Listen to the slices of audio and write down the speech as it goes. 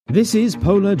This is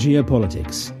Polar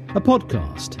Geopolitics, a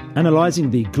podcast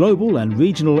analysing the global and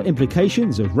regional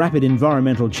implications of rapid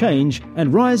environmental change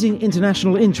and rising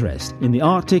international interest in the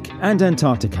Arctic and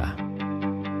Antarctica.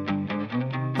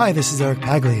 Hi, this is Eric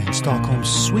Paglia in Stockholm,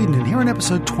 Sweden, and here in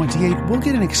episode 28, we'll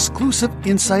get an exclusive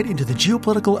insight into the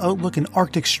geopolitical outlook and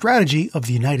Arctic strategy of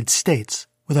the United States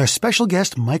with our special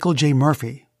guest, Michael J.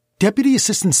 Murphy, Deputy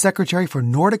Assistant Secretary for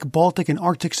Nordic, Baltic, and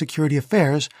Arctic Security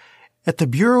Affairs at the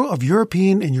Bureau of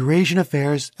European and Eurasian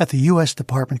Affairs at the U.S.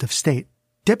 Department of State.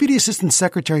 Deputy Assistant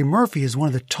Secretary Murphy is one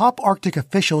of the top Arctic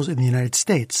officials in the United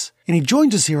States, and he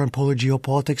joins us here on Polar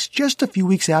Geopolitics just a few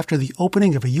weeks after the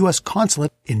opening of a U.S.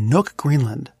 consulate in Nuuk,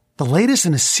 Greenland, the latest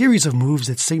in a series of moves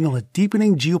that signal a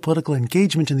deepening geopolitical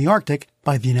engagement in the Arctic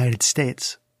by the United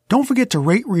States. Don't forget to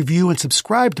rate, review, and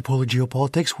subscribe to Polar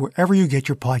Geopolitics wherever you get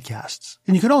your podcasts.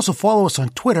 And you can also follow us on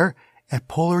Twitter at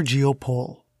Polar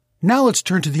Geopol. Now let's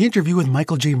turn to the interview with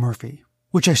Michael J. Murphy,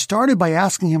 which I started by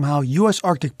asking him how U.S.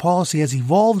 Arctic policy has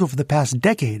evolved over the past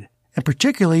decade, and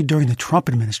particularly during the Trump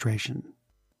administration.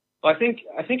 Well, I think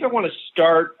I want to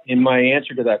start in my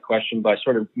answer to that question by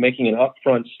sort of making an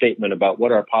upfront statement about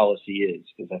what our policy is,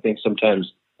 because I think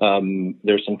sometimes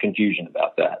there's some confusion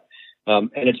about that.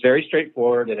 And it's very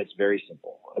straightforward and it's very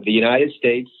simple. The United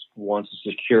States wants a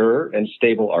secure and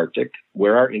stable Arctic,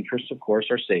 where our interests, of course,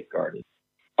 are safeguarded.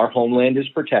 Our homeland is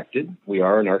protected. We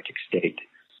are an Arctic state.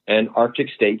 And Arctic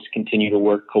states continue to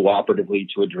work cooperatively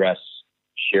to address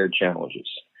shared challenges.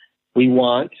 We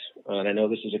want, and I know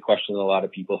this is a question that a lot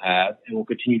of people have, and will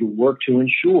continue to work to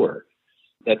ensure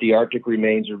that the Arctic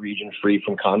remains a region free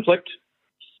from conflict,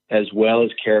 as well as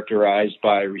characterized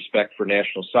by respect for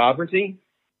national sovereignty,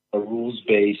 a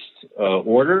rules-based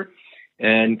order,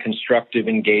 and constructive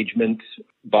engagement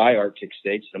by Arctic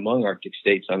states and among Arctic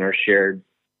states on our shared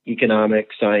economic,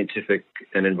 scientific,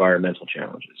 and environmental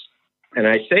challenges. And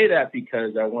I say that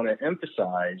because I want to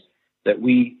emphasize that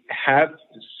we have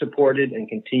supported and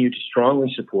continue to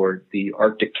strongly support the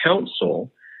Arctic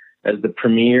Council as the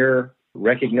premier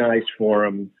recognized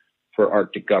forum for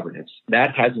Arctic governance.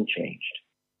 That hasn't changed.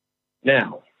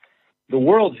 Now, the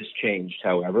world has changed,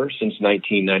 however, since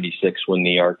 1996 when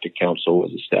the Arctic Council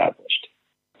was established.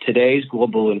 Today's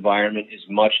global environment is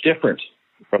much different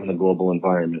from the global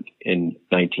environment in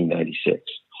 1996.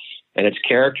 And it's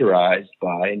characterized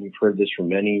by, and you've heard this from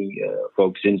many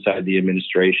folks inside the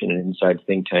administration and inside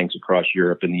think tanks across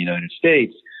Europe and the United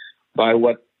States, by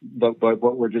what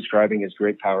we're describing as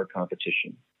great power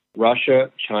competition.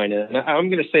 Russia, China, and I'm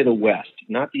going to say the West,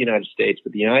 not the United States,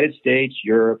 but the United States,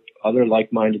 Europe, other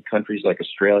like-minded countries like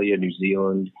Australia, New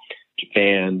Zealand,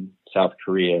 Japan, South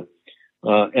Korea.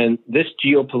 And this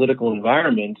geopolitical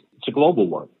environment, it's a global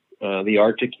one. The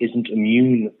Arctic isn't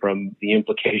immune from the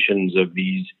implications of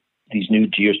these new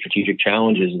geostrategic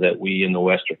challenges that we in the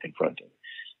West are confronting.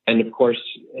 And of course,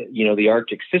 the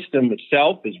Arctic system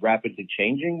itself is rapidly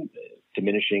changing,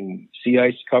 diminishing sea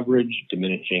ice coverage,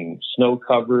 diminishing snow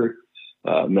cover,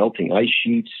 melting ice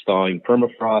sheets, thawing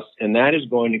permafrost, and that is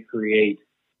going to create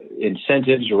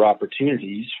incentives or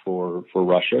opportunities for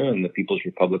Russia and the People's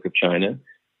Republic of China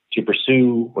to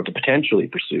pursue or to potentially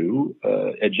pursue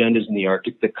agendas in the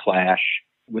Arctic that clash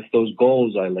with those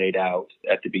goals I laid out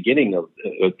at the beginning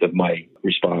of my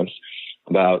response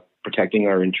about protecting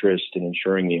our interest and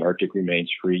ensuring the Arctic remains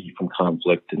free from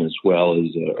conflict and as well as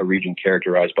a region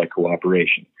characterized by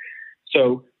cooperation.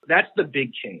 So that's the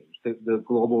big change. The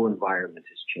global environment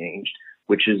has changed,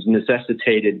 which has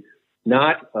necessitated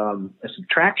not a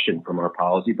subtraction from our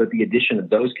policy, but the addition of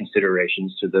those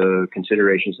considerations to the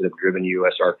considerations that have driven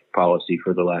U.S. Arctic policy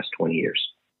for the last 20 years.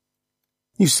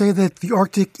 You say that the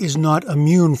Arctic is not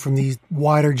immune from these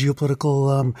wider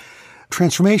geopolitical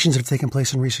transformations that have taken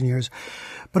place in recent years.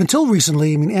 But until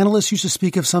recently, analysts used to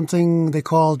speak of something they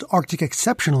called Arctic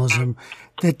exceptionalism,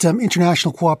 that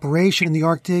international cooperation in the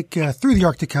Arctic, through the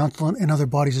Arctic Council and other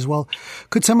bodies as well,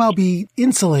 could somehow be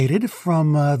insulated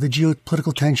from the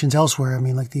geopolitical tensions elsewhere.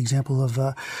 Like the example of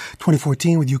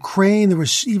 2014 with Ukraine, there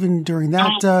was, even during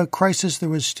that crisis, there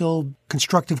was still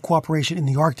constructive cooperation in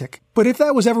the Arctic. But if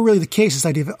that was ever really the case, this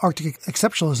idea of Arctic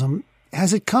exceptionalism,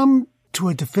 has it come to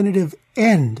a definitive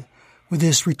end with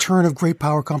this return of great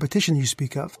power competition you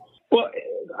speak of? Well,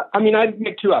 I'd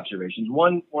make two observations.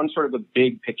 One sort of a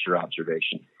big picture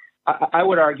observation. I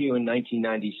would argue in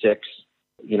 1996,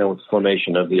 with the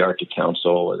formation of the Arctic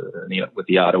Council, with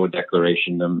the Ottawa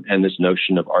Declaration and this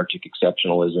notion of Arctic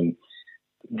exceptionalism,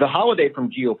 the holiday from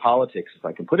geopolitics, if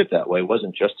I can put it that way,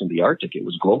 wasn't just in the Arctic, it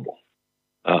was global.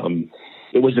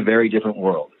 It was a very different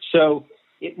world. So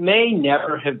it may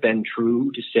never have been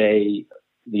true to say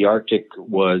the Arctic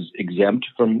was exempt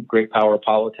from great power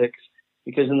politics,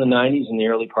 because in the 90s and the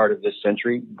early part of this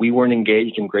century, we weren't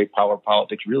engaged in great power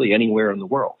politics really anywhere in the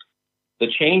world.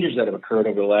 The changes that have occurred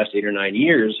over the last 8 or 9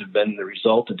 years have been the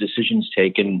result of decisions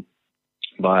taken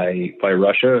by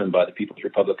Russia and by the People's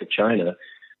Republic of China,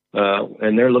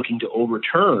 and they're looking to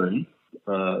overturn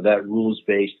that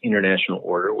rules-based international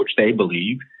order, which they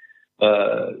believe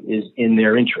is in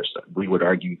their interest. We would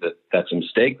argue that that's a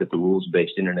mistake, that the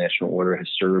rules-based international order has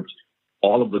served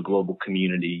all of the global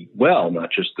community well,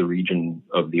 not just the region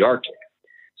of the Arctic.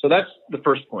 So that's the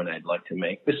first point I'd like to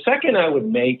make. The second I would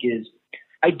make is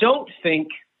I don't think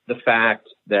the fact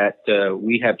that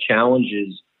we have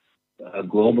challenges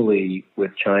globally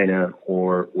with China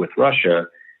or with Russia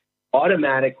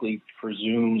automatically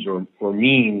presumes or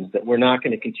means that we're not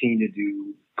going to continue to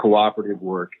do cooperative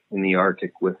work in the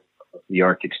Arctic with the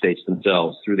Arctic states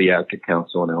themselves through the Arctic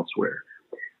Council and elsewhere.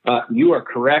 You are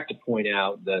correct to point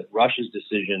out that Russia's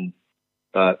decision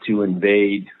to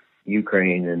invade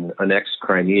Ukraine and annex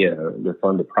Crimea, to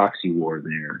fund a proxy war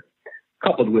there,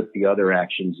 coupled with the other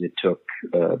actions it took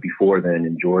before then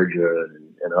in Georgia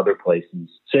and other places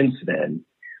since then,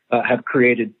 have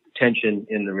created tension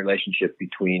in the relationship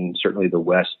between certainly the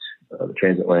West, the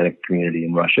transatlantic community,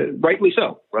 and Russia. Rightly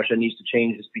so. Russia needs to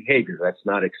change its behavior. That's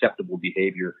not acceptable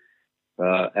behavior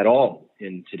at all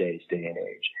in today's day and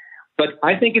age. But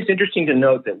I think it's interesting to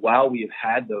note that while we have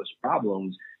had those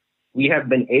problems, we have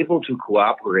been able to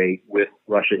cooperate with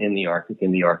Russia in the Arctic,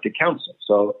 in the Arctic Council.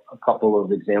 So a couple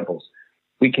of examples.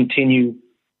 We continue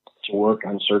to work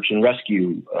on search and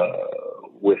rescue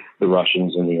with the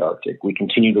Russians in the Arctic. We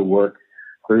continue to work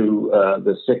through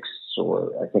the six,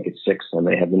 or I think it's six, I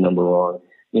may have the number wrong,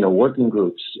 working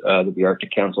groups that the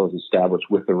Arctic Council has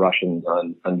established with the Russians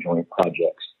on joint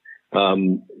projects.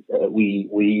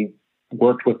 We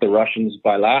worked with the Russians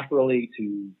bilaterally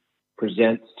to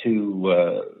present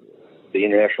to the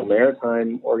International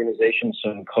Maritime Organization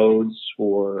some codes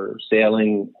for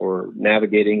sailing or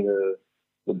navigating the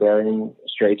Bering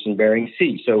Straits and Bering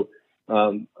Sea. So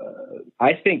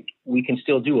I think we can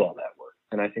still do all that work,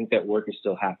 and I think that work is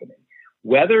still happening.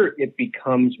 Whether it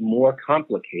becomes more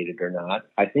complicated or not,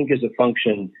 I think is a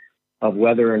function of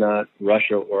whether or not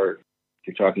Russia, or if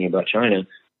you're talking about China,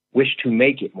 wish to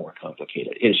make it more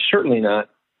complicated. It is certainly not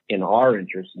in our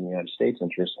interest, in the United States'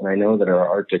 interest, and I know that our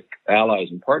Arctic allies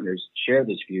and partners share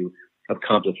this view of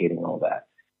complicating all that.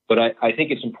 But I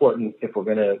think it's important if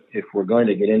we're going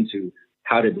to get into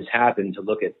how did this happen, to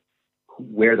look at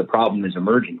where the problem is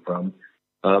emerging from.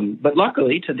 But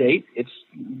luckily, to date,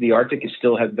 the Arctic is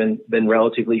still have been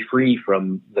relatively free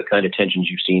from the kind of tensions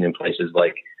you've seen in places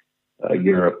like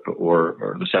Europe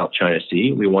or the South China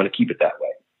Sea. We want to keep it that way.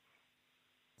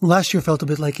 Last year felt a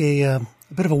bit like a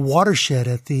bit of a watershed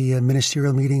at the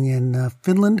ministerial meeting in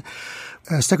Finland.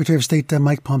 Secretary of State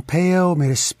Mike Pompeo made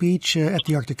a speech at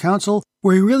the Arctic Council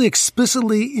where he really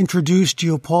explicitly introduced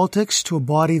geopolitics to a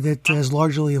body that has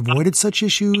largely avoided such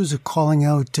issues, calling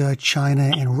out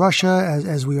China and Russia,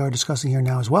 as we are discussing here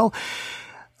now as well.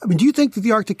 I mean, do you think that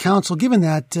the Arctic Council, given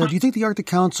that, do you think the Arctic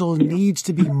Council needs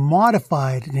to be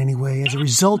modified in any way as a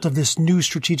result of this new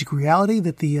strategic reality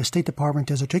that the State Department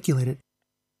has articulated?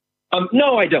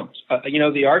 No, I don't.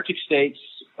 The Arctic states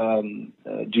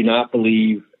do not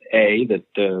believe,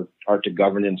 that Arctic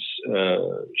governance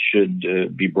should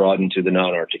be broadened to the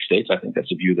non-Arctic states. I think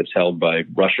that's a view that's held by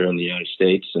Russia and the United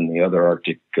States and the other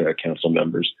Arctic Council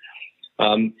members.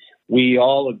 We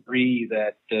all agree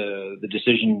that the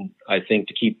decision, I think,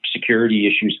 to keep security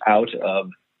issues out of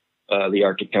the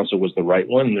Arctic Council was the right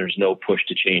one. There's no push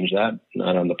to change that,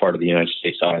 not on the part of the United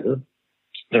States either.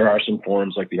 There are some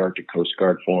forums like the Arctic Coast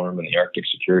Guard Forum and the Arctic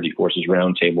Security Forces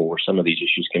Roundtable where some of these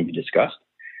issues can be discussed.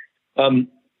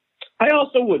 I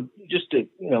also would, just to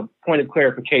point of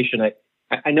clarification,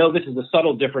 I know this is a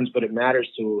subtle difference, but it matters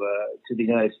to the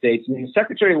United States. I mean, the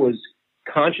Secretary was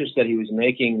conscious that he was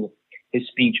making his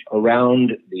speech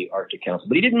around the Arctic Council,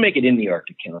 but he didn't make it in the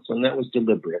Arctic Council, and that was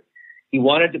deliberate. He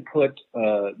wanted to put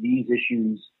these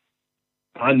issues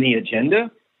on the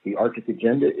agenda, the Arctic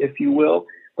agenda, if you will.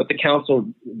 But the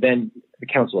council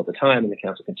at the time, and the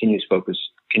council continues to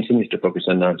focus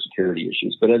on non-security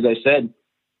issues. But as I said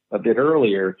a bit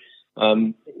earlier,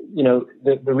 the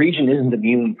region isn't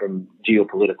immune from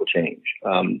geopolitical change.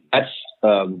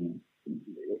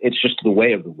 It's just the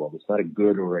way of the world. It's not a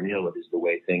good or an ill. It is the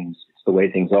way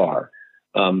things are.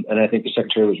 And I think the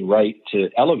Secretary was right to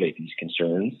elevate these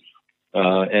concerns.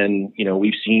 And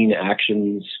we've seen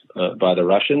actions by the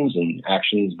Russians and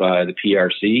actions by the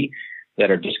PRC that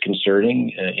are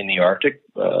disconcerting in the Arctic,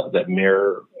 that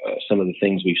mirror some of the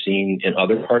things we've seen in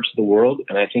other parts of the world.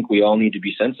 And I think we all need to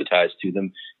be sensitized to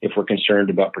them if we're concerned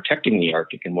about protecting the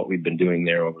Arctic and what we've been doing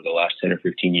there over the last 10 or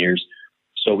 15 years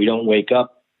So we don't wake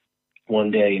up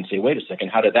one day and say, wait a second,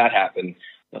 how did that happen?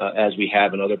 As we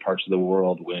have in other parts of the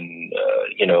world when,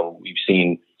 we've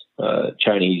seen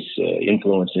Chinese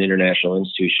influence in international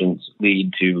institutions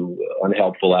lead to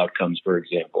unhelpful outcomes, for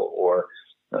example, or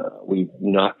we've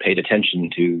not paid attention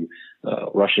to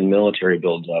Russian military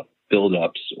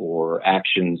buildups or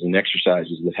actions and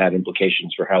exercises that had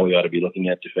implications for how we ought to be looking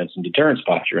at defense and deterrence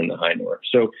posture in the high north.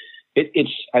 So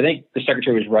I think the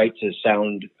secretary was right to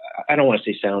sound, I don't want to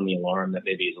say sound the alarm, that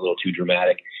maybe is a little too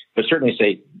dramatic, but certainly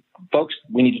say, folks,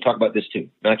 we need to talk about this too,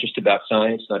 not just about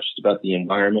science, not just about the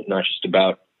environment, not just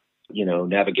about,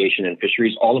 navigation and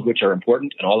fisheries, all of which are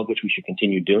important and all of which we should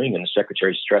continue doing. And the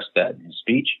secretary stressed that in his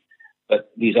speech,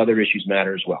 but these other issues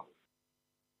matter as well.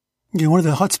 Yeah, one of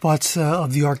the hotspots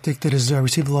of the Arctic that has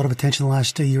received a lot of attention the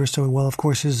last year or so, well, of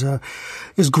course, is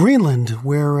Greenland,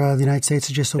 where the United States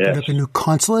has just opened up a new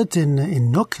consulate in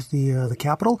Nuuk, the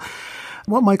capital.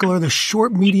 What, Michael, are the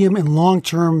short, medium, and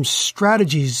long-term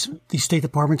strategies the State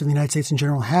Department and the United States in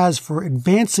general has for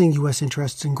advancing U.S.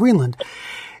 interests in Greenland?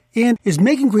 And is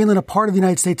making Greenland a part of the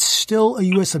United States still a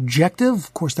U.S. objective?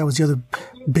 Of course, that was the other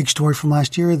big story from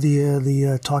last year,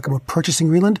 the talk about purchasing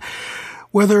Greenland,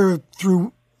 whether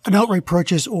through an outright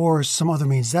purchase or some other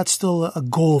means. That's still a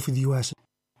goal for the U.S.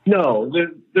 No,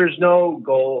 there's no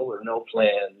goal or no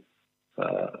plan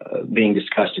being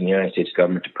discussed in the United States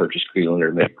government to purchase Greenland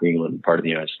or make Greenland part of the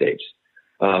United States.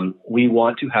 We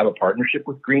want to have a partnership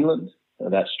with Greenland.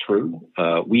 That's true.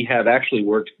 We have actually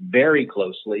worked very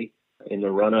closely in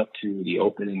the run-up to the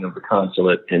opening of the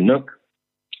consulate in Nuuk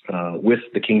with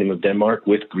the Kingdom of Denmark,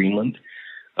 with Greenland.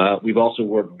 We've also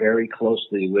worked very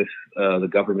closely with the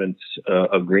government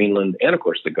of Greenland and, of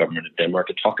course, the government of Denmark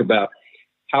to talk about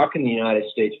how can the United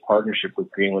States partnership with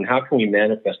Greenland, how can we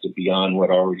manifest it beyond what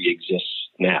already exists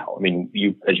now? I mean,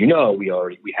 as you know, we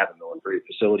have a military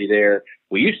facility there.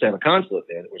 We used to have a consulate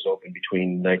there that was open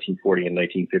between 1940 and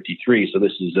 1953. So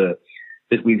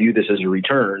we view this as a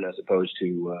return as opposed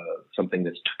to something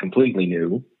that's completely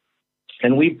new.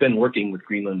 And we've been working with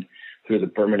Greenland through the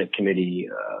Permanent Committee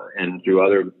and through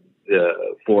other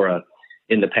fora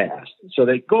in the past. So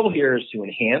the goal here is to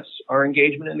enhance our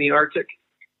engagement in the Arctic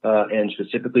and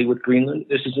specifically with Greenland.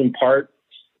 This is in part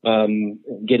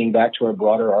getting back to our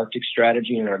broader Arctic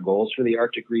strategy and our goals for the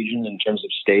Arctic region in terms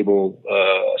of stable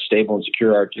and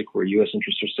secure Arctic where U.S.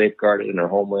 interests are safeguarded and our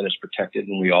homeland is protected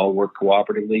and we all work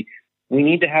cooperatively. We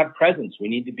need to have presence. We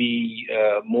need to be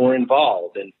more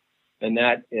involved. And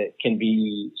that can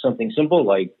be something simple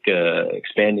like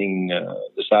expanding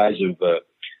the size of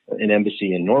an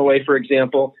embassy in Norway, for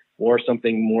example, or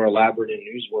something more elaborate and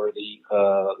newsworthy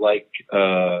like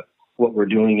what we're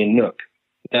doing in Nuuk.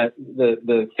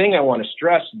 The thing I want to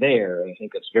stress there, I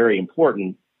think that's very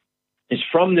important, is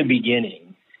from the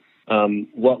beginning,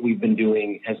 what we've been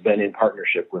doing has been in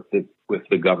partnership with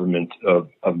the government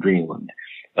of Greenland.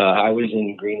 I was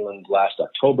in Greenland last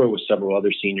October with several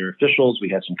other senior officials. We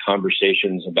had some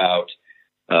conversations about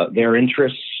their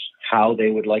interests, how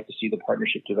they would like to see the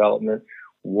partnership development,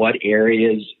 what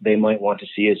areas they might want to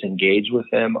see us engage with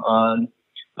them on,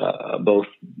 both,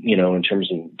 in terms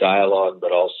of dialogue,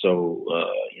 but also,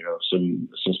 some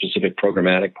specific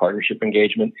programmatic partnership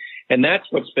engagement. And that's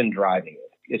what's been driving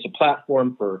it. It's a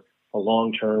platform for a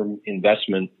long-term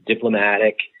investment,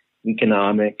 diplomatic,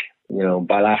 economic,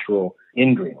 bilateral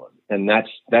in Greenland. And that's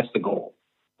the goal.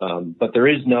 But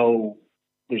there's no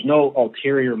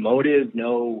ulterior motive,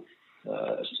 no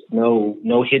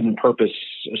hidden purpose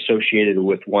associated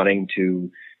with wanting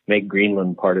to make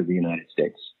Greenland part of the United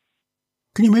States.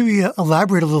 Can you maybe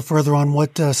elaborate a little further on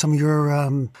what some of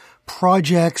your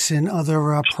projects and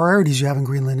other priorities you have in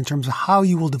Greenland in terms of how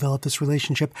you will develop this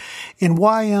relationship, and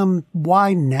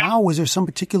why now? Was there some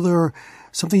particular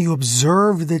something you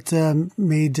observed that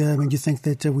made you think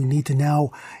that we need to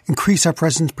now increase our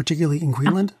presence, particularly in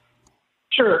Greenland?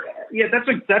 Sure. Yeah,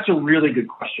 that's a really good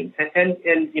question, and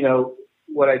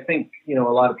what I think a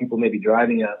lot of people may be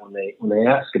driving at when they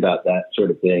ask about that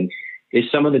sort of thing is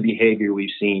some of the behavior we've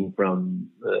seen from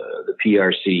the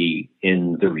PRC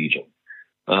in the region.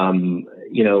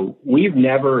 We've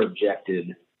never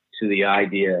objected to the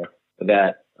idea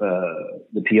that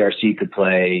the PRC could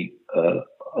play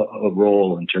a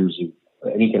role in terms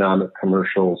of an economic,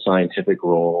 commercial, scientific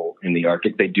role in the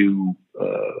Arctic. They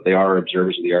are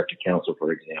observers of the Arctic Council,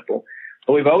 for example.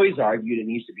 But we've always argued it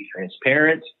needs to be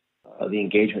transparent. The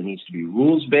engagement needs to be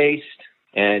rules-based.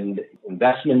 And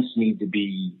investments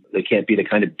they can't be the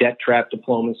kind of debt trap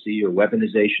diplomacy or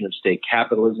weaponization of state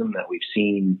capitalism that we've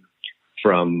seen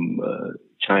from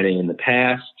China in the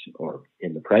past or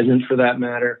in the present for that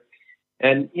matter.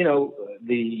 And,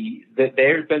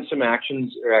 there's been some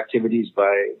actions or activities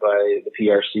by the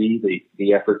PRC,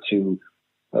 the effort to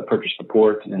purchase the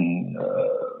port in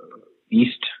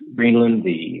East Greenland,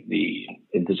 the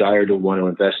desire to want to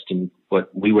invest in what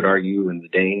we would argue in the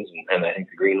Danes, and I think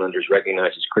the Greenlanders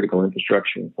recognize as critical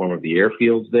infrastructure in the form of the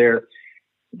airfields there.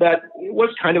 That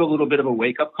was kind of a little bit of a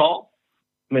wake-up call.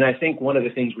 I mean, I think one of the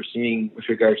things we're seeing with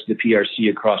regards to the PRC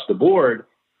across the board,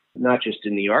 not just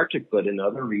in the Arctic, but in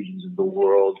other regions of the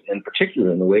world, and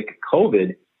particularly in the wake of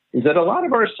COVID, is that a lot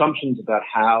of our assumptions about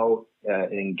how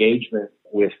engagement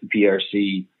with the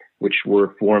PRC, which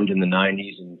were formed in the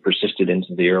 90s and persisted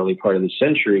into the early part of the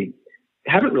century,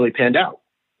 haven't really panned out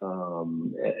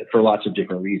for lots of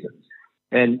different reasons.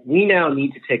 And we now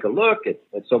need to take a look at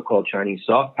so-called Chinese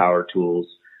soft power tools,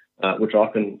 which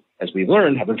often, as we've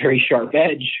learned, have a very sharp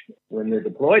edge when they're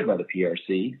deployed by the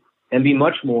PRC, and be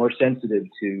much more sensitive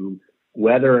to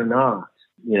whether or not,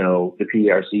 the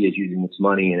PRC is using its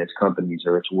money and its companies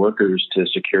or its workers to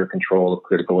secure control of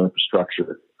critical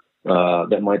infrastructure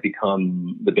that might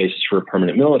become the basis for a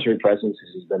permanent military presence,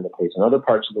 as has been the case in other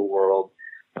parts of the world,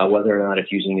 whether or not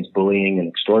it's using its bullying and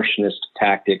extortionist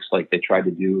tactics like they tried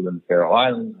to do in the Faroe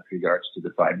Islands with regards to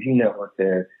the 5G network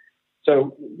there.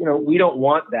 So, we don't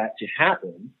want that to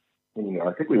happen in the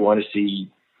Arctic. We want to see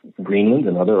Greenland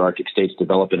and other Arctic states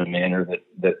develop in a manner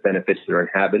that benefits their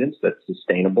inhabitants, that's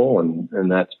sustainable,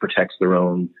 and that protects their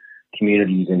own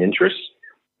communities and interests.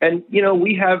 And,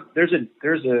 there's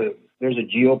a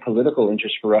geopolitical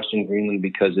interest for us in Greenland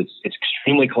because it's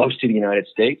extremely close to the United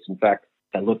States. In fact,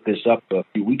 I looked this up a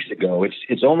few weeks ago.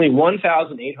 It's only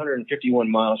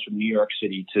 1,851 miles from New York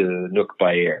City to Nuuk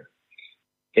by air.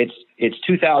 It's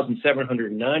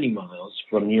 2,790 miles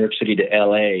from New York City to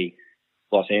LA,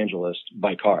 Los Angeles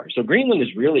by car. So Greenland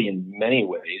is really, in many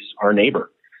ways, our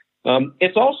neighbor.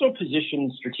 It's also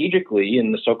positioned strategically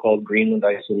in the so-called Greenland,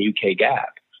 Iceland, UK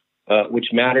gap,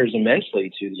 which matters immensely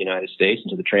to the United States and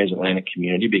to the transatlantic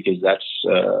community because that's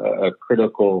a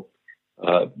critical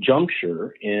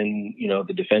juncture in,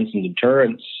 the defense and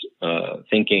deterrence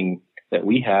thinking that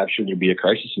we have should there be a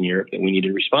crisis in Europe that we need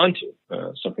to respond to,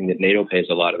 something that NATO pays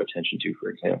a lot of attention to, for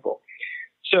example.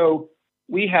 So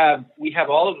we have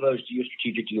all of those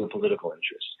geostrategic, geopolitical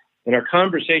interests. In our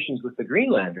conversations with the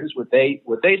Greenlanders, what they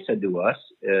said to us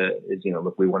is,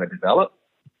 look, we want to develop,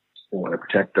 we want to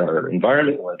protect our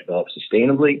environment, we want to develop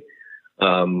sustainably.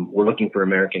 We're looking for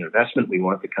American investment. We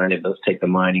want let's take the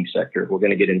mining sector. If we're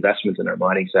going to get investment in our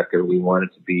mining sector, we want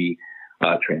it to be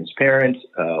transparent.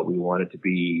 We want it to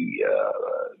be,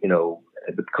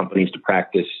 the companies to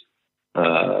practice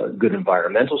good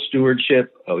environmental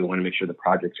stewardship. We want to make sure the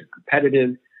projects are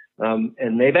competitive.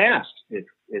 And they've asked if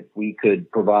we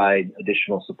could provide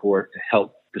additional support to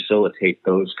help facilitate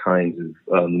those kinds of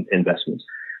investments.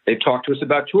 They've talked to us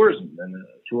about tourism, and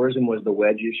tourism was the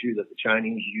wedge issue that the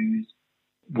Chinese used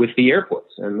with the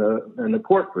airports and the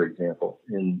port, for example,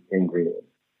 in Greenland.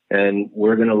 And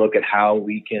we're going to look at how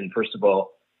we can, first of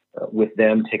all, with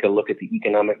them, take a look at the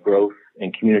economic growth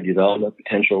and community development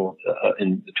potential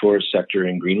in the tourist sector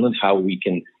in Greenland, how we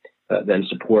can then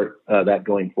support that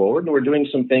going forward. And we're doing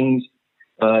some things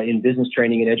in business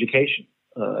training and education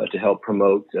to help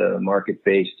promote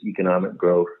market-based economic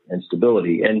growth and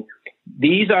stability. And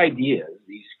these ideas,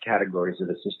 these categories of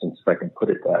assistance, if I can put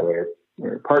it that way,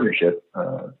 or partnership,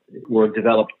 were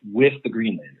developed with the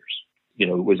Greenlanders. It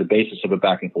was a basis of a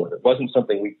back and forth. It wasn't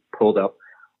something we pulled up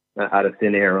out of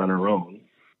thin air on our own.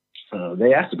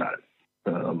 They asked about it,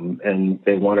 and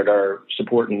they wanted our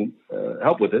support and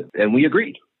help with it, and we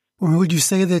agreed. Would you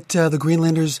say that the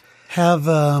Greenlanders have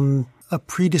a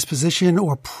predisposition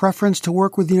or preference to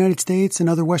work with the United States and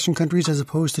other Western countries as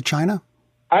opposed to China?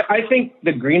 I think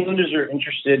the Greenlanders are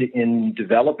interested in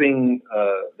developing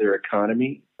their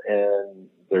economy and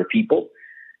their people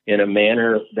in a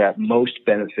manner that most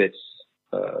benefits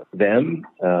them,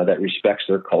 that respects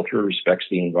their culture, respects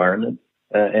the environment,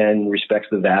 and respects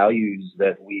the values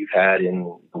that we've had in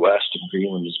the West, and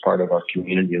Greenland is part of our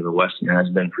community of the West and has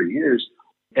been for years.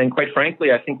 And quite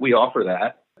frankly, I think we offer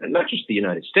that, and not just the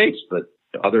United States, but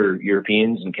other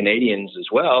Europeans and Canadians as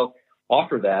well,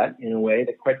 offer that in a way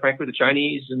that, quite frankly, the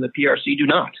Chinese and the PRC do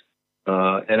not.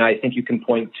 And I think you can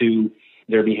point to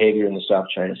their behavior in the South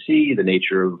China Sea, the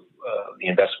nature of the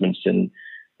investments in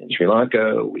Sri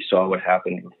Lanka. We saw what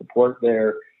happened with the port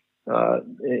there.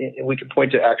 And we could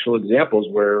point to actual examples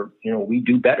where, we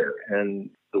do better. And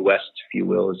the West, if you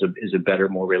will, is a better,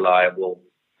 more reliable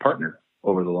partner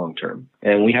over the long term.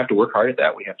 And we have to work hard at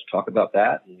that. We have to talk about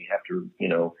that. And we have to,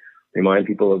 remind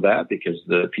people of that, because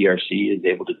the PRC is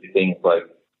able to do things like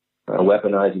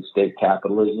weaponizing state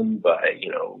capitalism by,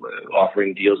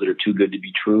 offering deals that are too good to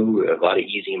be true, a lot of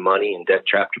easy money and debt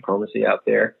trap diplomacy out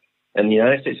there. And the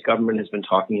United States government has been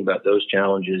talking about those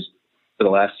challenges for the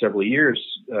last several years,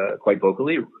 quite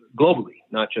vocally, globally,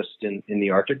 not just in the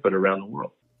Arctic, but around the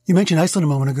world. You mentioned Iceland a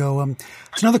moment ago.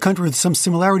 It's another country with some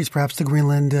similarities, perhaps, to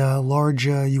Greenland, large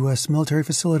U.S. military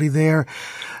facility there,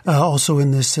 also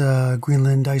in this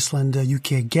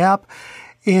Greenland-Iceland-UK gap.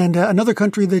 And another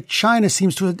country that China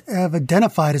seems to have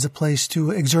identified as a place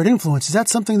to exert influence. Is that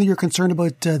something that you're concerned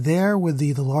about there with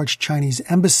the large Chinese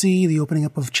embassy, the opening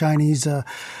up of Chinese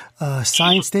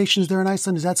science stations there in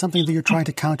Iceland? Is that something that you're trying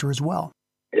to counter as well?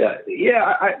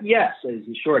 Yes, is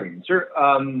the short answer.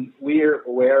 We are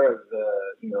aware of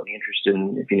the interest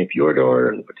in Finnafjordur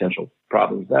and the potential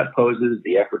problems that poses,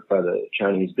 the effort by the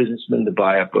Chinese businessmen to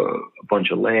buy up a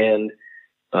bunch of land,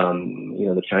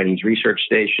 the Chinese research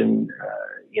station,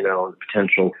 the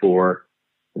potential for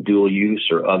dual use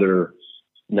or other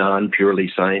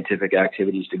non-purely scientific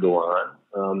activities to go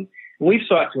on. We've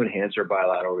sought to enhance our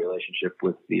bilateral relationship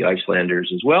with the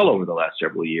Icelanders as well over the last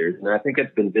several years, and I think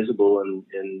it's been visible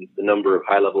in the number of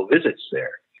high-level visits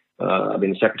there.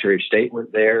 The Secretary of State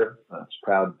went there. I was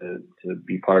proud to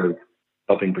be part of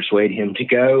helping persuade him to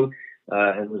go.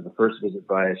 And it was the first visit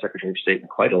by a Secretary of State in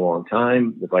quite a long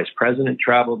time. The Vice President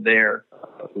traveled there.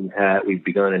 We've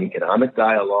begun an economic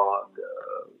dialogue,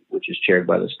 which is chaired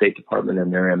by the State Department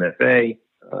and their MFA.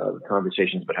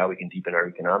 Conversations about how we can deepen our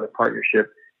economic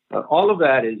partnership. All of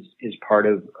that is part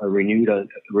of a renewed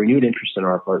interest on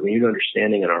our part, renewed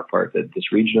understanding on our part that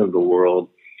this region of the world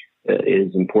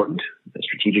is important,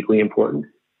 strategically important,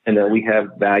 and that we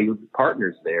have valued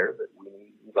partners there that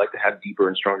we'd like to have deeper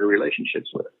and stronger relationships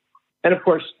with. And of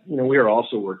course, we are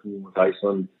also working with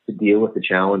Iceland to deal with the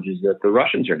challenges that the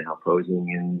Russians are now posing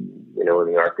in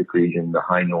the Arctic region, the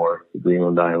high north, the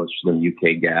Greenland Islands, the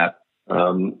UK gap.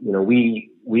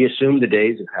 We assume the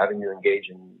days of having to engage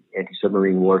in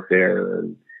anti-submarine warfare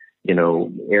and,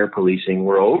 air policing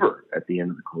were over at the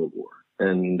end of the Cold War.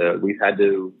 And we've had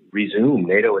to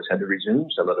NATO has had to resume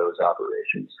some of those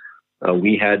operations.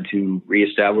 We had to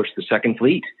reestablish the Second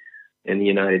Fleet in the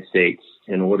United States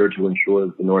in order to ensure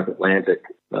that the North Atlantic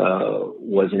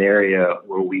was an area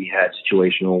where we had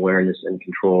situational awareness and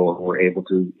control and were able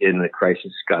to, in the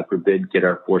crisis, God forbid, get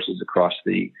our forces across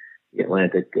the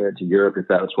Atlantic to Europe if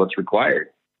that was what's required.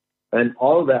 And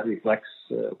all of that reflects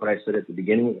what I said at the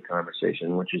beginning of the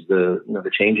conversation, which is the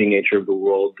changing nature of the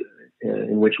world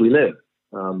in which we live.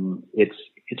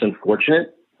 It's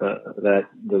unfortunate that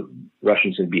the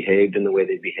Russians have behaved in the way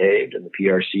they behaved, and the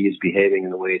PRC is behaving in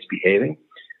the way it's behaving.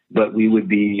 But we would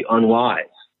be unwise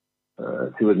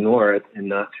to ignore it and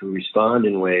not to respond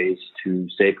in ways to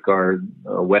safeguard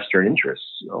Western interests,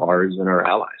 ours and our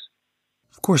allies.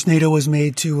 Of course, NATO was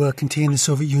made to contain the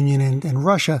Soviet Union and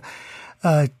Russia.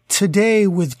 Today,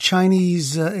 with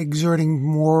Chinese exerting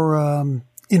more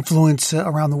influence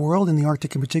around the world, in the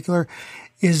Arctic in particular,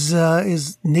 is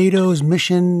NATO's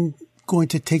mission going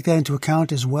to take that into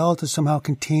account as well to somehow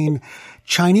contain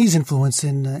Chinese influence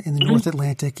in the North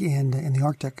Atlantic and in the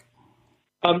Arctic?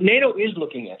 NATO is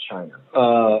looking at China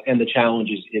and the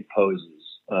challenges it poses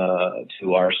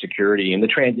to our security in the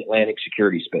transatlantic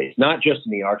security space, not just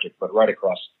in the Arctic, but right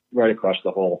across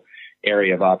the whole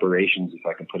area of operations, if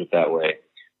I can put it that way,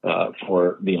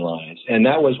 for the alliance. And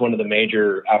that was one of the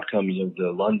major outcomes of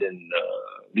the London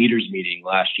leaders meeting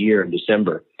last year in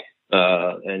December.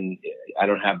 And I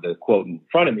don't have the quote in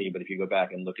front of me, but if you go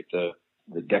back and look at the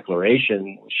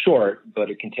declaration, short, but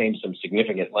it contains some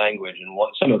significant language. And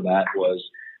some of that was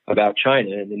about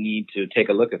China and the need to take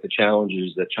a look at the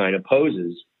challenges that China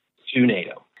poses to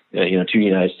NATO, to the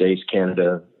United States,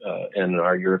 Canada, and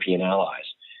our European allies.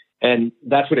 And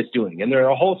that's what it's doing. And there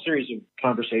are a whole series of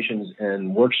conversations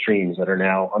and work streams that are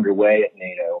now underway at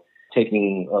NATO,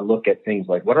 taking a look at things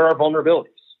like what are our vulnerabilities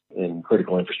in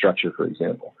critical infrastructure, for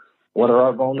example? What are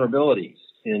our vulnerabilities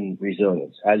in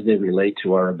resilience as they relate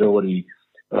to our ability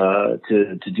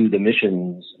to do the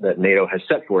missions that NATO has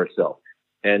set for itself?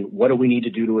 And what do we need to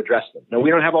do to address them? Now,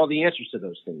 we don't have all the answers to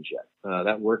those things yet.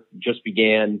 That work just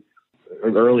began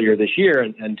earlier this year.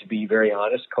 And to be very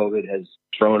honest, COVID has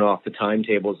thrown off the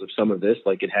timetables of some of this,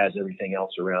 like it has everything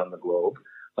else around the globe.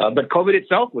 But COVID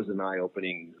itself was an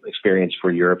eye-opening experience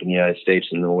for Europe and the United States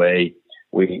in the way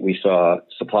we saw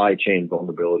supply chain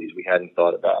vulnerabilities we hadn't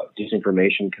thought about,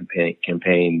 disinformation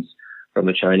campaigns from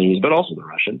the Chinese, but also the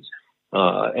Russians.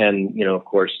 And, of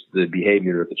course, the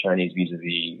behavior of the Chinese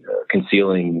vis-a-vis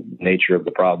concealing nature of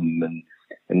the problem and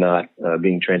not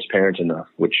being transparent enough,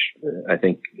 which I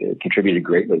think contributed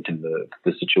greatly to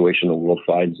the situation the world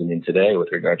finds in today with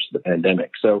regards to the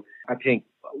pandemic. So I think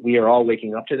we are all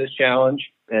waking up to this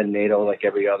challenge, and NATO, like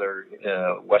every other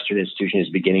Western institution, is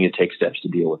beginning to take steps to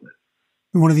deal with it.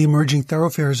 One of the emerging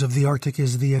thoroughfares of the Arctic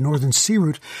is the Northern Sea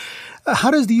Route.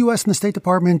 How does the U.S. and the State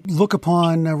Department look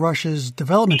upon Russia's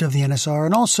development of the NSR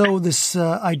and also this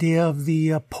idea of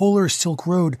the Polar Silk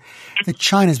Road that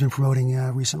China has been promoting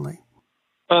recently?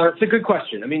 It's a good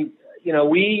question. I mean,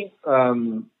 we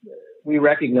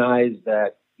recognize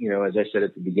that, as I said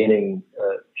at the beginning,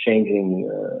 changing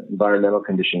environmental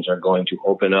conditions are going to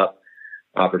open up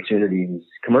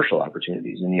commercial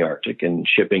opportunities in the Arctic, and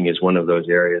shipping is one of those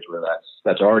areas where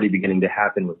that's already beginning to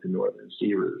happen with the Northern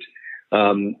Sea Route.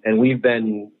 And we've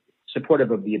been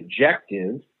supportive of the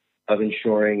objective of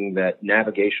ensuring that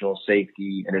navigational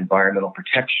safety and environmental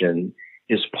protection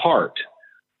is part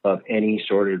of any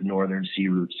sort of Northern Sea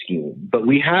Route scheme. But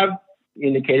we have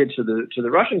indicated to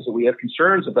the Russians that we have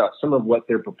concerns about some of what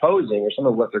they're proposing or some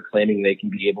of what they're claiming they can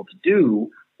be able to do,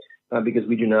 because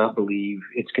we do not believe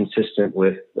it's consistent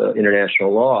with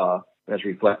international law as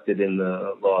reflected in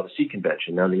the Law of the Sea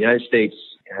Convention. Now, the United States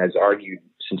has argued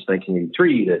since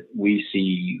 1983 that we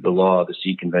see the Law of the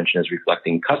Sea Convention as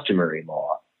reflecting customary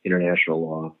law, international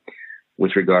law,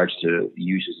 with regards to the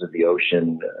uses of the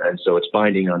ocean. And so it's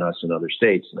binding on us and other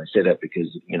states. And I say that because,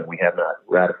 we have not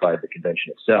ratified the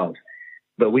convention itself.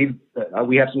 But we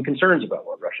have some concerns about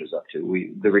what Russia's up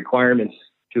to. The requirements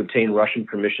to obtain Russian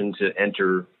permission to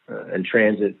enter and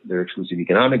transit their exclusive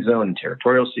economic zone and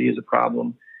territorial sea is a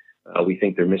problem. We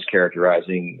think they're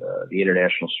mischaracterizing the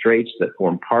international straits that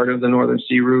form part of the Northern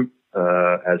Sea Route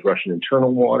as Russian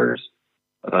internal waters.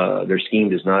 Their scheme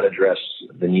does not address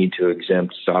the need to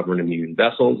exempt sovereign immune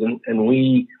vessels. And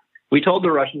we told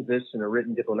the Russians this in a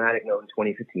written diplomatic note in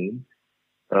 2015.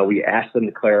 We asked them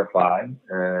to clarify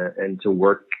and to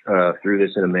work through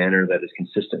this in a manner that is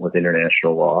consistent with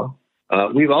international law.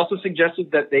 We've also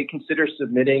suggested that they consider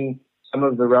submitting some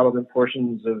of the relevant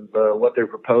portions of what they're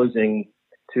proposing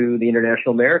to the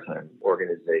International Maritime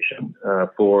Organization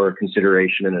for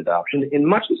consideration and adoption, in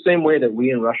much the same way that we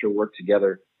and Russia worked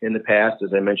together in the past,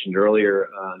 as I mentioned earlier,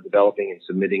 developing and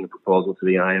submitting a proposal to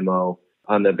the IMO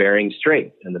on the Bering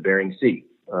Strait and the Bering Sea.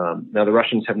 Now, the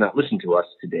Russians have not listened to us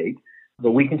to date,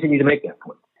 but we continue to make that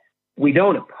point. We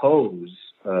don't oppose,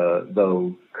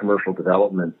 though, commercial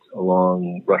development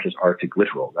along Russia's Arctic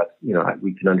littoral. That's,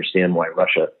 we can understand why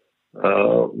Russia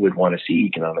would want to see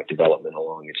economic development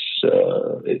along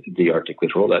the Arctic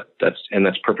littoral.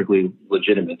 That's perfectly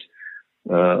legitimate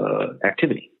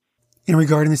activity. In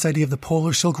regarding this idea of the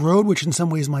Polar Silk Road, which in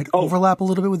some ways might overlap a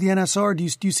little bit with the NSR, do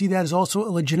you see that as also a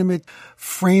legitimate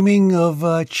framing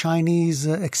of Chinese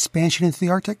expansion into the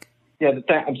Arctic? Yeah,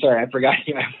 I'm sorry, I forgot.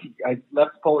 I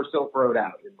left the Polar Silk Road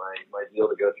out in my deal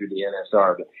to go through the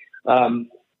NSR. But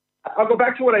I'll go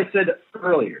back to what I said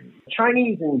earlier.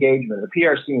 Chinese engagement, the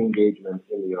PRC engagement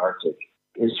in the Arctic,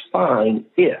 is fine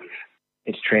if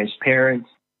it's transparent,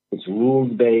 it's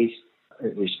rules-based,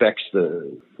 it respects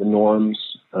the norms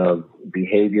of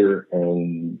behavior,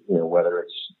 and whether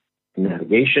it's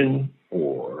navigation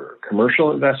or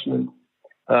commercial investment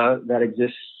that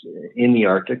exists in the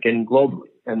Arctic and globally.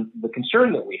 And the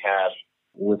concern that we have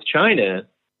with China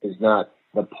is not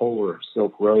the Polar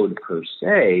Silk Road per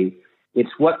se; it's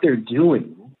what they're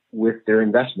doing with their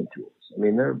investment tools. I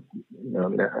mean,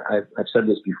 I've said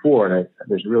this before, and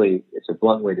it's a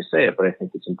blunt way to say it, but I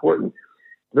think it's important.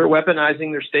 They're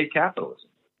weaponizing their state capitalism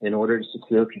in order to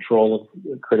secure control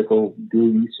of critical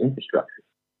dual-use infrastructure,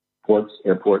 ports,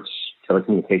 airports,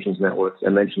 telecommunications networks. I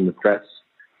mentioned the threats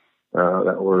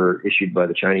that were issued by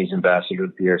the Chinese ambassador,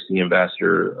 the PRC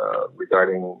ambassador,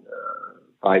 regarding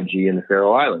 5G in the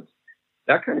Faroe Islands.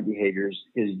 That kind of behavior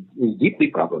is deeply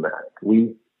problematic.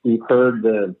 We've heard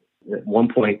at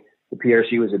one point the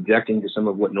PRC was objecting to some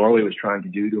of what Norway was trying to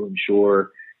do to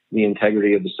ensure the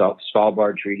integrity of the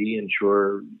Svalbard Treaty,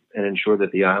 ensure that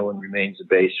the island remains a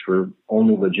base for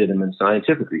only legitimate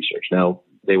scientific research. Now,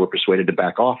 they were persuaded to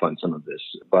back off on some of this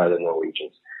by the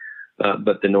Norwegians,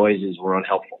 but the noises were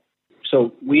unhelpful.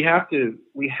 So we have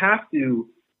to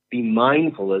be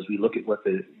mindful as we look at what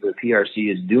the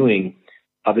PRC is doing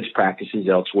of its practices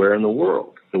elsewhere in the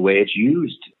world, the way it's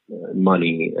used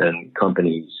money and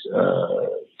companies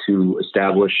to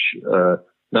establish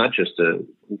not just an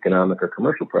economic or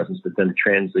commercial presence, but then to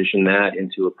transition that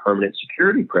into a permanent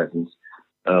security presence,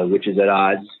 which is at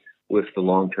odds with the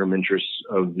long-term interests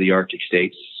of the Arctic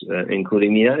states,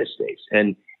 including the United States.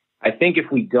 And I think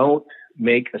if we don't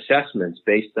make assessments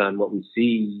based on what we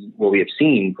have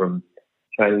seen from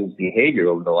Chinese behavior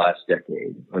over the last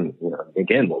decade, and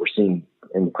again, what we're seeing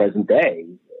in the present day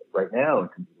right now in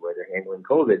terms of the way they're handling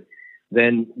COVID,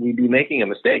 then we'd be making a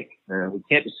mistake. We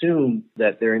can't assume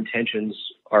that their intentions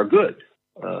are good.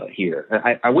 here.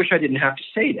 I wish I didn't have to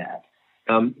say that.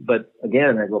 But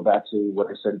again, I go back to what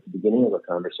I said at the beginning of the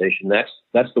conversation.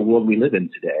 That's the world we live in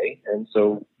today. And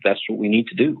so that's what we need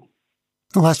to do.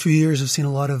 The last few years, I've seen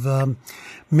a lot of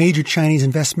major Chinese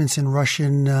investments in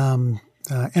Russian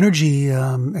energy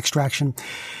extraction,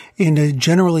 and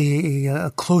generally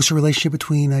a closer relationship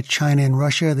between China and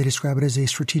Russia. They describe it as a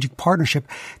strategic partnership.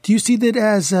 Do you see that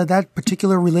as that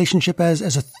particular relationship as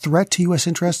a threat to U.S.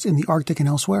 interests in the Arctic and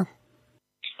elsewhere?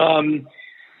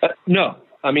 No.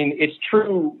 I mean, it's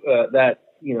true that,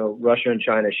 Russia and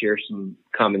China share some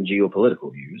common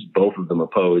geopolitical views. Both of them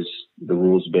oppose the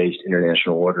rules-based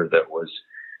international order that was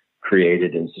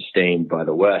created and sustained by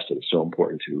the West. It's so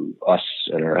important to us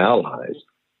and our allies.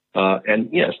 And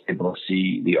yes, they both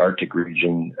see the Arctic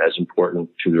region as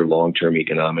important to their long-term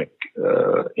economic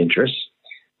interests.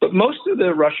 But most of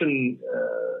the Russian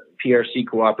PRC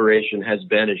cooperation has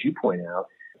been, as you point out,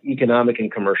 economic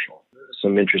and commercial.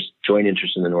 Some joint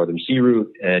interest in the Northern Sea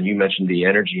Route, and you mentioned the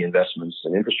energy investments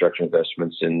and infrastructure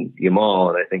investments in Yamal,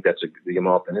 and I think that's the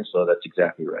Yamal Peninsula. That's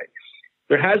exactly right.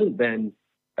 There hasn't been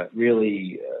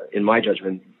really, in my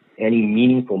judgment, any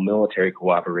meaningful military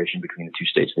cooperation between the two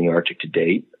states in the Arctic to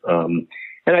date. And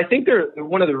I think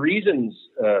one of the reasons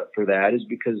for that is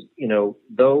because,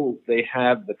 though they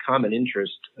have the common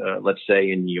interest, let's say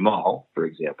in Yamal, for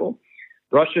example,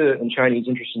 Russia and Chinese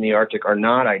interests in the Arctic are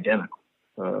not identical.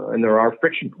 And there are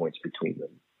friction points between them.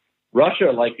 Russia,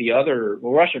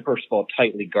 Russia, first of all,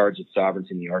 tightly guards its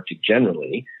sovereignty in the Arctic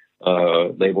generally,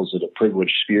 labels it a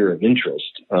privileged sphere of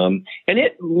interest. And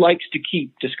it likes to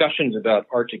keep discussions about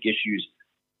Arctic issues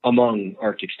among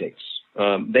Arctic states.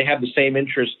 They have the same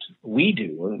interest we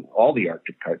do, and all the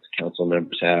Arctic Council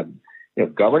members have.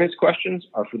 Governance questions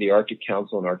are for the Arctic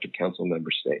Council and Arctic Council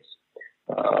member states.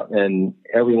 And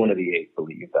every one of the 8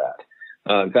 believe that.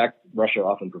 In fact, Russia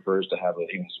often prefers to have an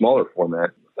even smaller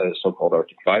format, a so-called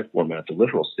Arctic 5 format, the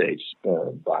littoral states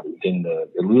body within the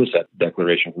Ilulissat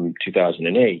Declaration from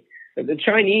 2008. The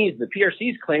Chinese, the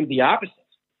PRCs, claim the opposite.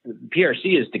 The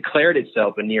PRC has declared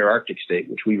itself a near-Arctic state,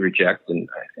 which we reject, and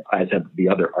as have the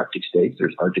other Arctic states.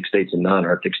 There's Arctic states and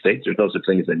non-Arctic states. There's no such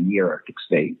thing as a near-Arctic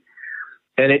state.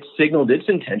 And it signaled its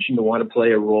intention to want to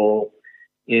play a role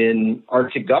in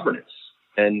Arctic governance.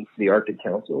 And the Arctic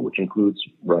Council, which includes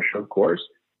Russia, of course,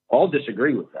 all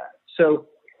disagree with that. So,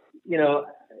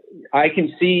 I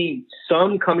can see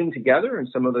some coming together in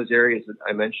some of those areas that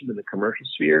I mentioned in the commercial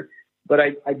sphere, but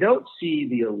I don't see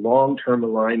the long-term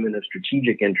alignment of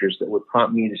strategic interests that would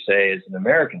prompt me to say, as an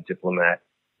American diplomat,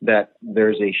 that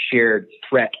there's a shared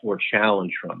threat or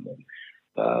challenge from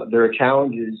them. There are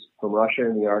challenges from Russia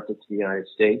and the Arctic to the United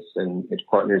States and its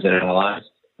partners and allies,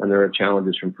 and there are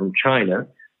challenges from China.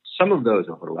 Some of those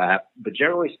overlap, but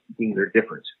generally speaking, they're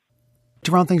different.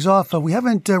 To round things off, we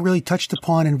haven't really touched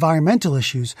upon environmental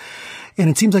issues. And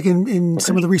it seems like in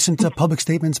some of the recent public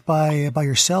statements by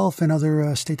yourself and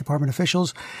other State Department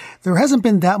officials, there hasn't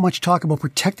been that much talk about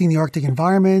protecting the Arctic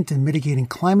environment and mitigating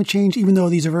climate change, even though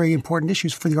these are very important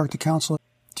issues for the Arctic Council.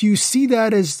 Do you see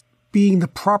that as being the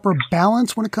proper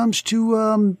balance when it comes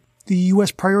to the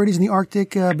U.S. priorities in the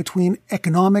Arctic between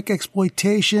economic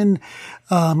exploitation,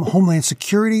 homeland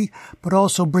security, but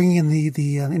also bringing in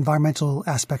the environmental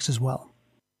aspects as well?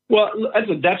 Well,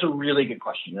 that's a really good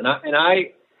question. And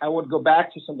I would go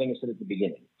back to something I said at the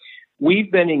beginning.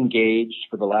 We've been engaged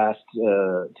for the last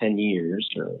 10 years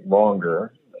or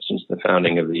longer, since the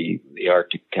founding of the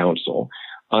Arctic Council,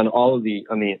 on all of the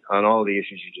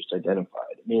issues you just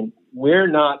identified. I mean, we're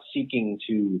not seeking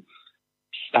to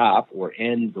stop or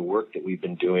end the work that we've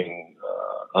been doing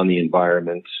on the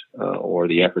environment or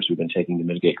the efforts we've been taking to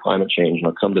mitigate climate change. And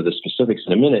I'll come to the specifics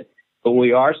in a minute. But what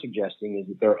we are suggesting is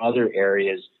that there are other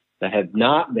areas that have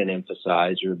not been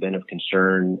emphasized or have been of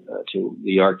concern to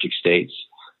the Arctic states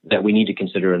that we need to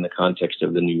consider in the context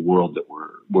of the new world that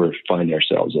we're finding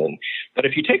ourselves in. But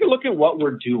if you take a look at what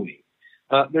we're doing,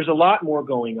 there's a lot more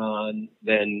going on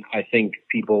than I think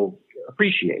people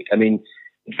appreciate. I mean,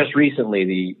 just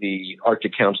recently, the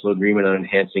Arctic Council Agreement on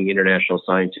Enhancing International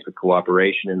Scientific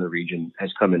Cooperation in the region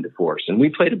has come into force. And we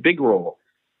played a big role,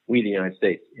 we, the United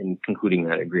States, in concluding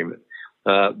that agreement.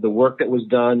 The work that was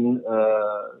done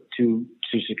to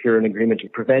secure an agreement to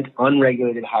prevent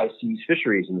unregulated high seas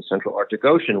fisheries in the Central Arctic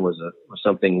Ocean was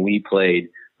something we played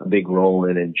a big role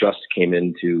in and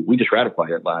we just ratified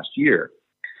it last year.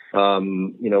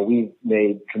 We've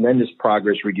made tremendous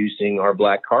progress reducing our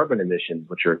black carbon emissions,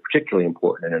 which are particularly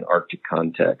important in an Arctic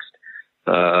context.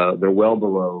 They're well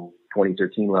below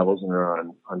 2013 levels and are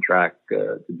on track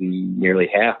to be nearly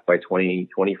half by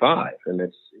 2025.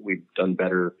 And we've done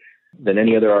better than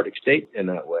any other Arctic state in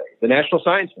that way. The National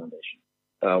Science Foundation,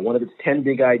 one of its 10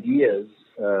 big ideas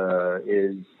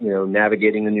is,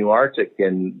 navigating the new Arctic,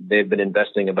 and they've been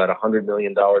investing about $100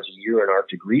 million a year in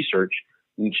Arctic research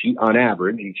on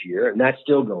average each year, and that's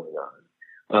still going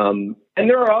on. And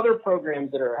there are other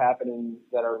programs that are happening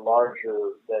that are larger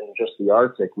than just the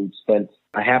Arctic. We've spent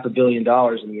 $500 million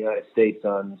in the United States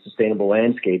on sustainable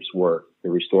landscapes work to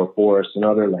restore forests and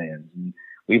other lands. And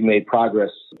we've made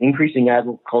progress increasing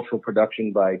agricultural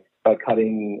production by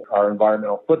cutting our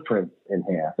environmental footprint in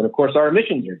half. And of course, our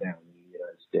emissions are down in the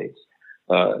United States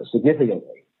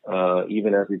significantly,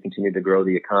 even as we continue to grow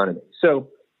the economy. So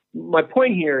my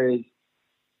point here is,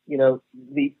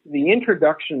 the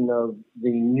introduction of the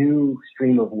new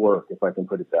stream of work, if I can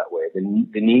put it that way, the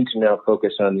need to now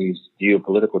focus on these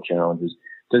geopolitical challenges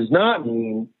does not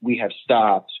mean we have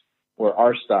stopped or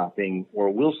are stopping or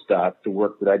will stop the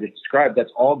work that I just described.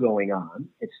 That's all going on.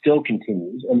 It still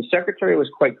continues. And the Secretary was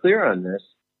quite clear on this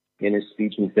in his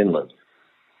speech in Finland.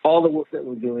 All the work that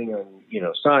we're doing on,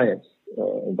 science,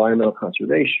 environmental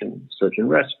conservation, search and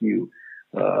rescue,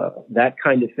 that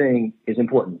kind of thing is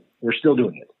important. We're still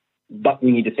doing it, but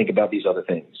we need to think about these other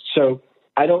things. So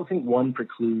I don't think one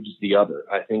precludes the other.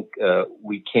 I think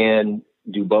we can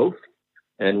do both,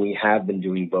 and we have been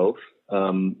doing both.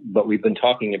 But we've been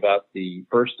talking about the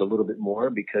first a little bit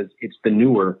more because it's the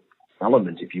newer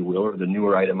element, if you will, or the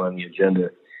newer item on the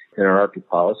agenda in our Arctic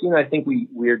policy. And I think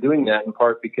we are doing that in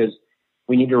part because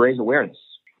we need to raise awareness.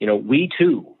 We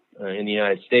too, in the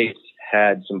United States,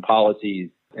 had some policies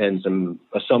and some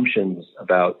assumptions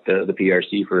about the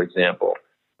PRC, for example,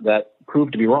 that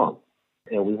proved to be wrong.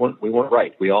 And we weren't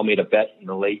right. We all made a bet in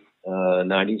the late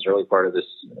 90s, early part of this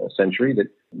century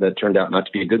that turned out not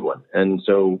to be a good one. And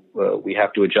so we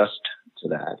have to adjust to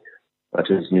that,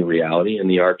 to this new reality. And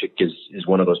the Arctic is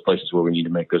one of those places where we need to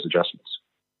make those adjustments.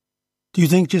 Do you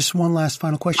think, just one last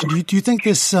final question, do you think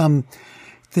this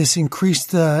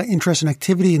increased interest and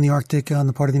activity in the Arctic on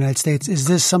the part of the United States, is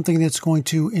this something that's going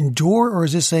to endure, or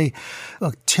is this a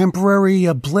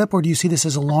temporary blip, or do you see this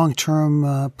as a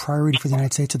long-term priority for the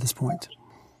United States at this point?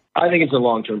 I think it's a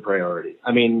long-term priority.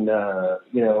 I mean,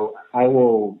 I'll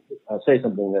say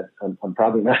something that I'm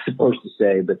probably not supposed to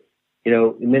say, but,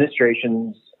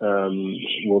 administrations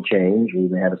will change. We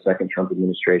may have a second Trump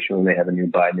administration. We may have a new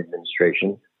Biden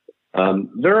administration.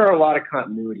 There are a lot of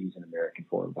continuities in American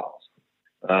foreign policy,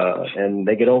 and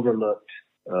they get overlooked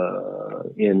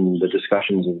in the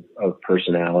discussions of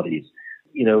personalities.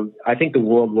 I think the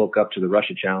world woke up to the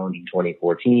Russia challenge in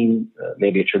 2014.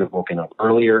 Maybe it should have woken up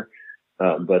earlier.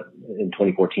 But in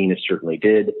 2014, it certainly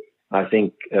did. I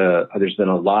think there's been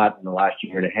a lot in the last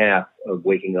year and a half of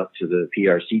waking up to the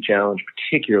PRC challenge,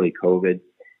 particularly COVID.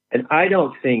 And I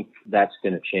don't think that's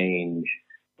going to change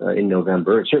in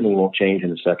November. It certainly won't change in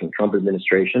the second Trump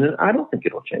administration. And I don't think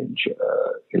it'll change,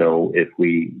 if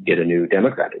we get a new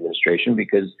Democrat administration,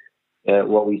 because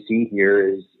what we see here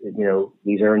is,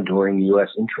 these are enduring U.S.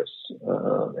 interests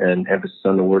and emphasis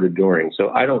on the word enduring. So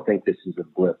I don't think this is a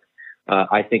blip.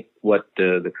 I think what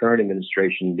the current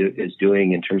administration is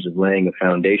doing in terms of laying a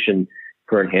foundation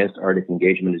for enhanced Arctic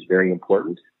engagement is very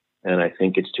important, and I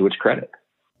think it's to its credit.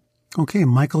 Okay,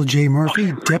 Michael J.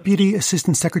 Murphy, Deputy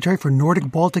Assistant Secretary for Nordic,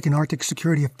 Baltic, and Arctic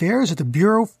Security Affairs at the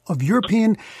Bureau of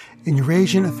European and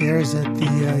Eurasian Affairs at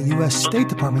the U.S. State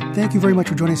Department. Thank you very much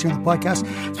for joining us here on the podcast.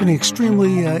 It's been an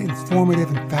extremely informative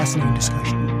and fascinating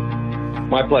discussion.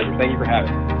 My pleasure. Thank you for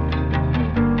having me.